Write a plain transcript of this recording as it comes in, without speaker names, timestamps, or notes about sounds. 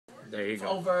There you go.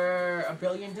 Over a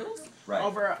billion dudes. Right.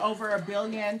 Over a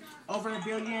billion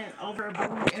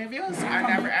interviews.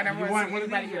 I never want to see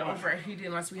anybody get over a heated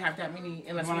unless we have that many.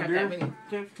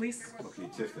 Please. Okay,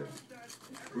 Tiffany.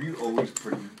 Were you always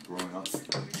pretty growing up?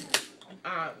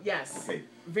 Yes. Okay.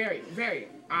 Very.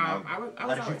 How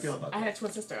did you feel about that? I had a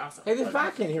twin sister also. Hey, there's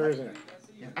vodka in here, isn't it?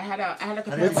 I had a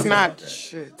It's not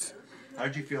shit. How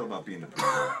did you feel about being the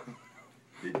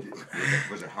pretty girl?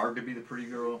 Was it hard to be the pretty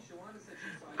girl?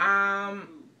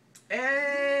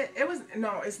 It was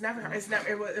it was never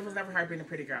hard being a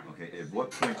pretty girl. Okay. At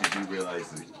what point did you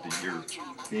realize that you're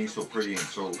being so pretty and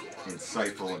so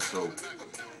insightful and so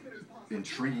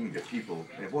intriguing to people?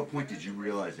 At what point did you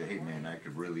realize that, hey man, I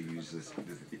could really use this?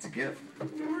 It's a gift.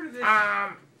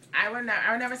 I would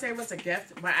never say it was a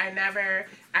gift, but I never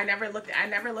looked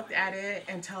at it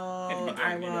until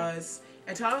I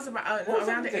was about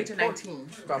around the age of 19.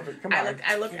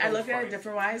 I looked at it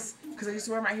different wise because I used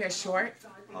to wear my hair short.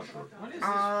 How short?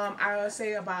 I would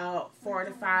say about 4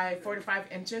 to 5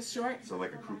 inches short. So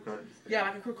like a crew cut? Yeah,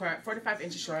 like a crew cut, 4 to 5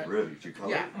 inches short. Really? Did you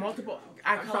color? Yeah, multiple.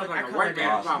 I colored it.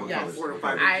 Yes.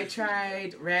 I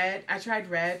tried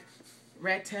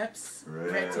red tips,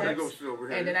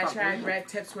 and then I tried red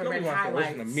tips with red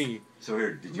highlights. So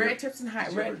here, did you red tips and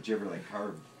highlights. Did you ever like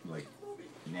carve like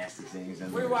nasty things?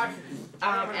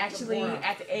 Actually,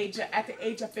 at the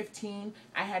age of 15,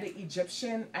 I had an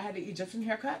Egyptian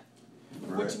haircut.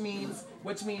 Right. Which means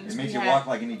it makes you walk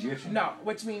like an Egyptian. No,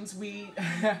 which means we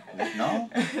no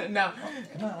no.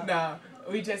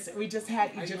 We just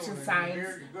had Egyptian signs.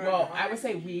 Well, I would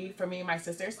say for me and my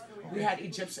sisters, we had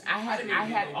Egyptian. I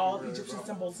had all Egyptian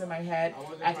symbols in my head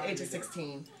at the age of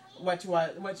 16, which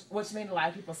made a lot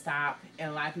of people stop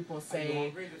and a lot of people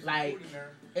say like,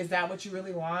 is that what you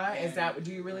really want?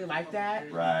 Do you really like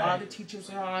that? Right. All the teachers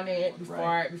were on it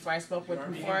before I spoke with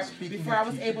before I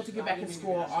was able to get back in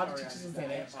school. All the teachers was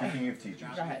in it. Speaking of teachers,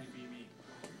 go ahead.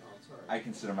 I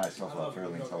consider myself a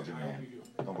fairly intelligent man.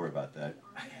 Don't worry about that.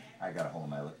 I got a hole in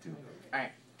my lip too. All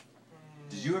right.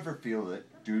 Did you ever feel that,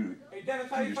 dude,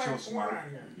 you're so smart,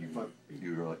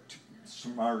 you're like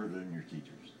smarter than your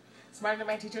teachers? Smarter than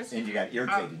my teachers? And you got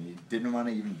irritated. You didn't want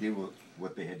to even deal with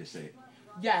what they had to say.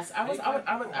 Yes, I was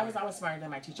always smarter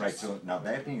than my teachers. Right. So now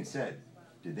that being said,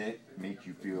 did that make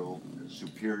you feel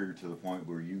superior to the point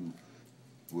where you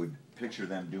would picture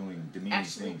them doing demeaning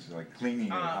things like cleaning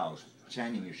your house,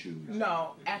 shining your shoes?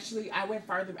 No, actually, I went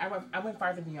farther. I went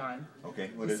farther beyond. Okay.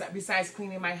 Besides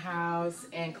cleaning my house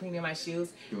and cleaning my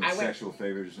shoes, doing sexual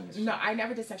favors and stuff? No, I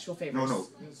never did sexual favors. No.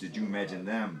 Did you imagine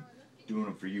them doing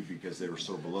them for you because they were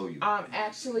so below you?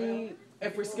 Actually,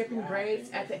 if we're skipping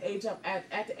grades, at the age of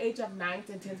 9th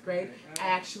and 10th grade, I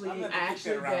actually had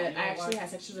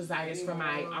sexual desires for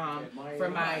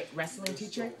my wrestling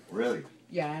teacher. Really?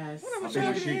 Yes. How big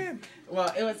was she?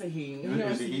 Well, it was a he.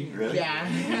 Was a he? Really? Yeah.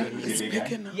 Was he a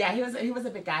big guy? Yeah, he was a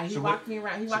big guy. He walked me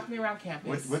around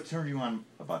campus. What turned you on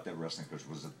about that wrestling coach?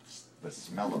 Was it the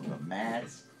smell of the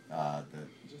mats, the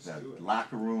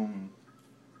locker room,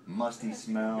 musty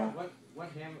smell?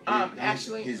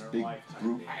 Actually, his big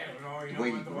group, the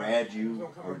way he grabbed you,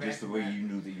 or just the way you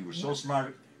knew that you were so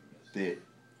smart that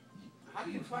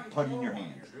you putty in your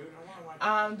hands?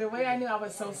 The way I knew I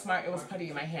was so smart, it was putty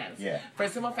in my hands. Yeah. For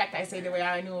the simple fact, I say the way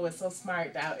I knew it was so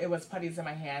smart that it was putties in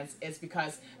my hands is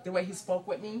because the way he spoke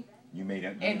with me. You made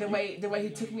him. And the way he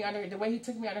took me under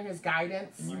his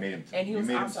guidance. And you made him. And he was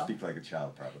him speak like a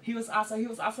child, probably. He was also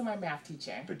my math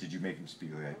teacher. But did you make him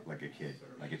speak like a kid,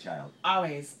 like a child?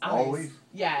 Always. Always?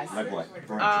 Yes. Like what?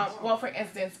 For instance? Well, for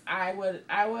instance, I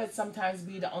would sometimes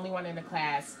be the only one in the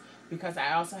class because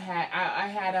I also had I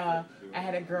had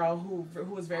a girl who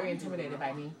was very intimidated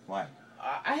by me. Why?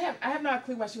 I have no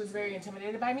clue why she was very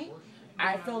intimidated by me.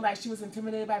 I feel like she was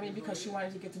intimidated by me because she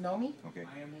wanted to get to know me. Okay.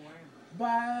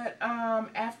 But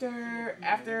after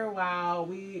a while,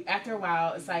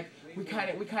 it's like we kind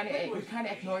of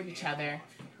ignored each other,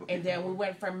 and then we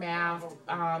went from math.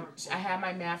 I had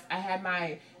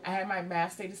my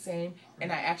math stay the same,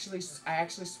 and I actually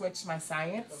switched my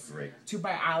science to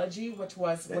biology, that's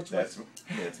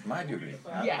my duty.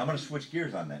 Yeah. I'm gonna switch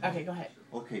gears on that. Okay, go ahead.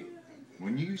 Okay,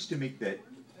 when you used to make that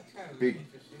big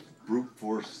brute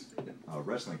force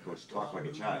wrestling coach talk like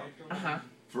a child.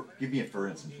 Give me a for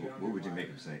instance. What would you make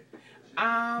him say?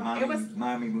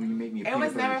 Mommy, will you make me a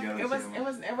peanut butter jelly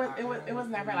sandwich? It was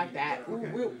never like that.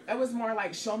 Okay. It was more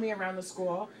like show me around the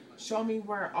school, show me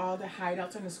where all the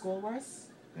hideouts in the school was.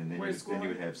 And then you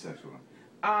would have sex with him.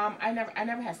 I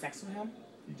never had sex with him.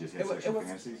 You just had sexual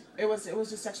fantasies? It was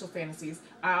just sexual fantasies.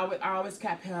 I always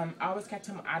kept him out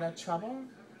of trouble.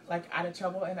 like out of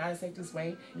trouble and out of safety's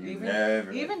way.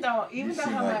 Even though seem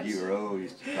how like much you were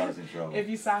always causing trouble. if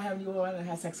you saw him, you would want to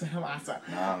have sex with him also.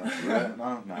 No.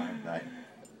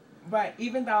 But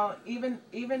even though we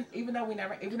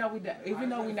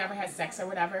never had sex or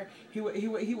whatever, he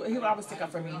would always stick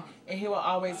up for me, and he would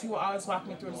always walk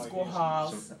me through the school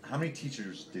halls. So how many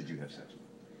teachers did you have sex with?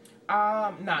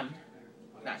 None.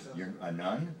 You're a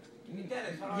nun?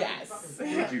 Yes.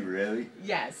 Did you really?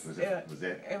 Yes. Was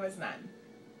it? It was none.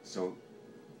 So,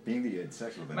 being that you had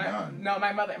sex with a nun. No,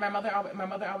 my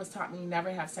mother always taught me never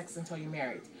have sex until you're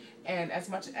married. And as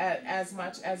much as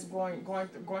going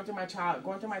through my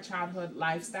childhood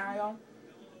lifestyle,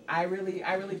 I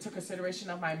really took consideration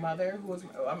of my mother,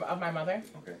 of my mother.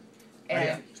 Okay.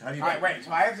 And all right, wait.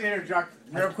 So I have to interject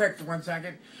real quick for 1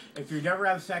 second. If you never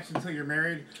have sex until you're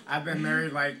married, I've been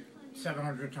married like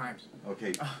 700 times.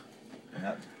 Okay.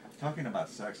 Now, talking about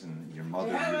sex and your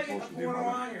mother, you're supposed to be a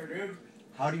mother.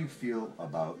 How do you feel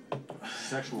about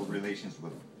sexual relations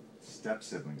with step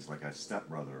siblings, like a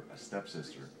stepbrother, a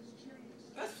stepsister?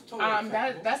 That's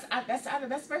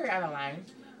very out of line.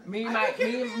 Me and my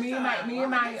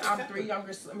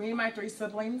three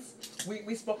siblings,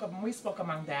 we spoke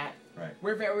among that. Right.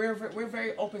 We're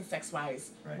very open sex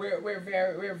wise. Right. We're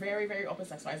very open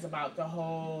sex wise about the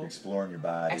whole exploring your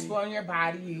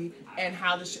body and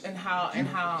how do you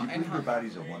believe your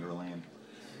body's a wonderland?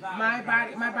 My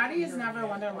body is never a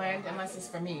wonderland unless it's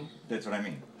for me. That's what I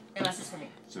mean. Unless it's for me.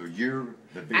 So you're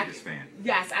the biggest fan.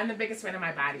 Yes, I'm the biggest fan of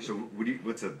my body. So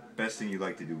what's the best thing you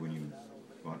like to do when you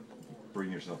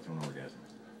bring yourself to an orgasm?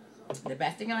 The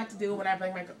best thing I like to do when I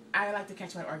like to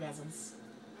catch my orgasms.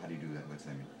 How do you do that? What's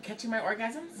that mean? Catching my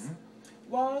orgasms? Mm-hmm.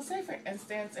 Well, say for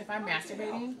instance, if I'm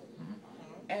masturbating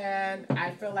and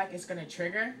I feel like it's gonna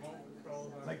trigger.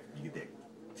 Like you get that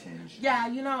tinge. Yeah,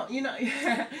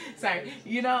 sorry.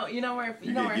 You know where it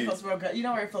feels real good. You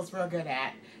know where it feels real good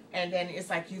at. And then it's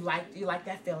like you like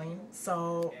that feeling.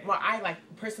 So, well, I like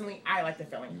the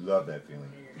feeling. You love that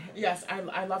feeling. Yes,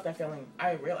 I love that feeling.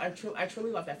 I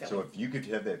truly love that feeling. So if you could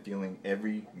have that feeling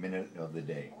every minute of the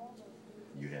day,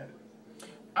 you have it.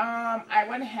 I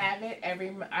wouldn't have it every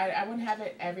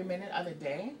minute of the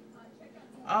day.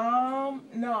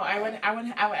 No, I wouldn't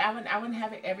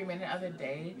have it every minute of the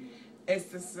day. It's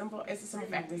the simple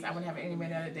fact is I wouldn't have it any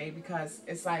minute of the day because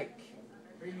it's like.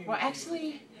 Well,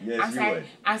 actually, yes,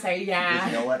 I'm sorry, yeah.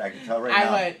 Because you know what? I can tell right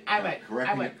now. I would.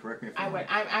 Correct me if I'm wrong.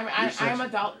 I am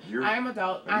adult. I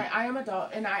am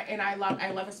adult, and I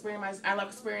love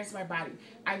experiencing my body.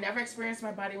 I never experienced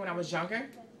my body when I was younger.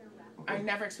 Okay. I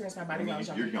never experienced my body when I was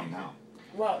younger. You're young now.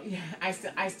 Well, yeah, I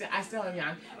still am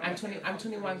young. I'm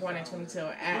 21 going on 22.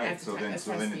 Right. So then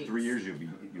in 3 years you'll be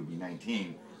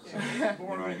 19. So, you know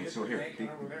what I mean? So here,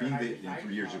 being that in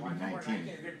 3 years you'll be 19,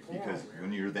 because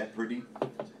when you're that pretty,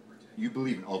 you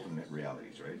believe in alternate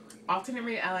realities, right? Alternate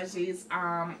realities.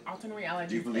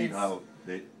 Do you believe how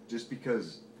that just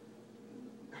because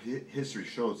history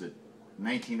shows that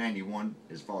 1991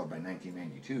 is followed by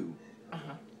 1992,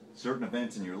 certain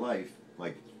events in your life,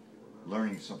 like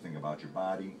learning something about your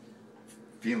body,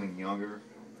 feeling younger,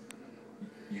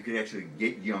 you could actually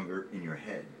get younger in your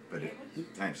head, but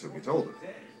time still gets older.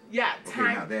 Yeah,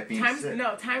 time. Now that being said,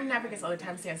 time never gets older.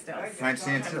 Time stands still. Time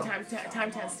stands still. Time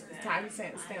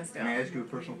stands still. Can I ask you a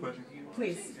personal question?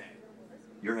 Please.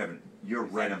 You're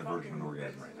right on the verge of an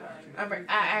orgasm right now.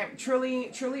 I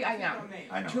truly I am.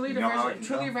 I know. Truly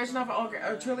a version of an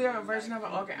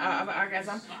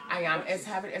orgasm. I am. It's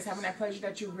having that pleasure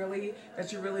that you really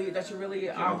Do you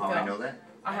know how I know that?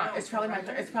 It's probably my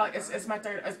third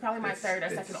or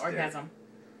second orgasm.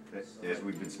 As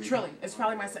we've been speaking? Truly. It's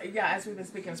probably as we've been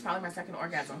speaking, it's probably my second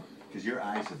orgasm. Because your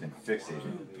eyes have been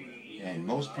fixated. And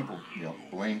most people,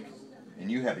 blink, and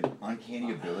you have an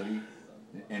uncanny ability,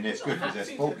 and that's good because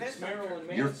that's focused.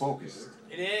 You're focused.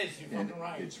 It is. You're and fucking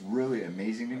right. It's really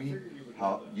amazing to me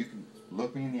how you can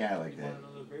look me in the eye like that,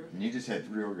 and you just had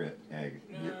 3 orgasms.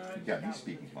 You got me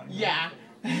speaking funny. Yeah.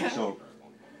 So,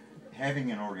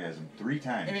 having an orgasm 3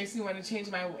 times. It makes me want to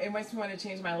change my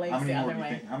legs the other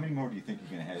way. How many more do you think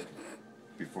you're gonna have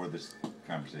before this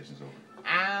conversation's over?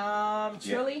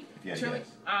 Truly, guess.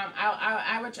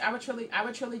 I would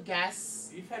truly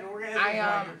guess. You've had orgasms.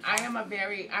 I am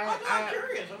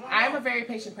a very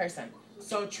patient person.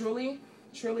 So truly,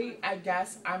 I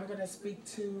guess I'm gonna speak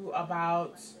to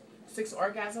about 6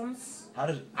 orgasms. How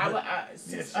does about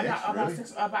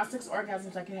 6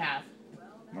 orgasms I can have.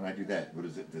 When I do that, what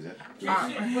is it? Does that?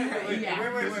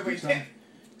 Wait.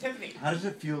 Tiffany. How does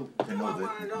it feel to know that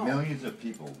millions of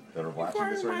people that are watching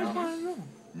this right now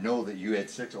know that you had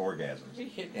 6 orgasms,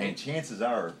 and chances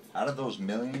are, out of those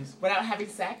millions, without having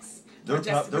sex, they're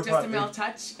just a male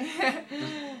touch.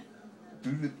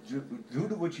 due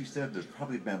to what you said, there's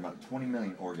probably been about 20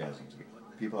 million orgasms.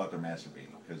 People out there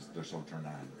masturbating because they're so turned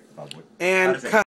on about what. And